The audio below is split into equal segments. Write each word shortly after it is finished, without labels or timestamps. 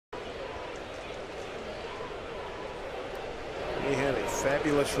He had a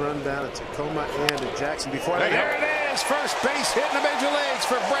fabulous run down at Tacoma and at Jackson before that. There it is. First base hit in the major leagues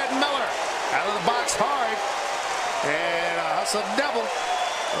for Brett Miller. Out of the box hard. And a hustle double.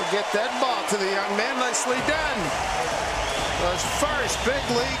 Will get that ball to the young man. Nicely done. His first big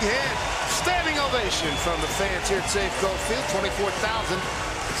league hit. Standing ovation from the fans here at Safeco Field.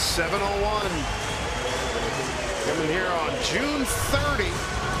 24,701. Coming here on June 30.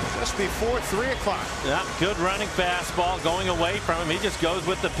 Just before 3 o'clock. Yeah, good running fastball going away from him. He just goes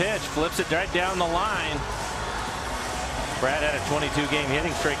with the pitch, flips it right down the line. Brad had a 22-game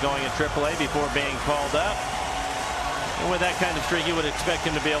hitting streak going in AAA before being called up. And with that kind of streak, you would expect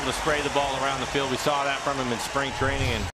him to be able to spray the ball around the field. We saw that from him in spring training. And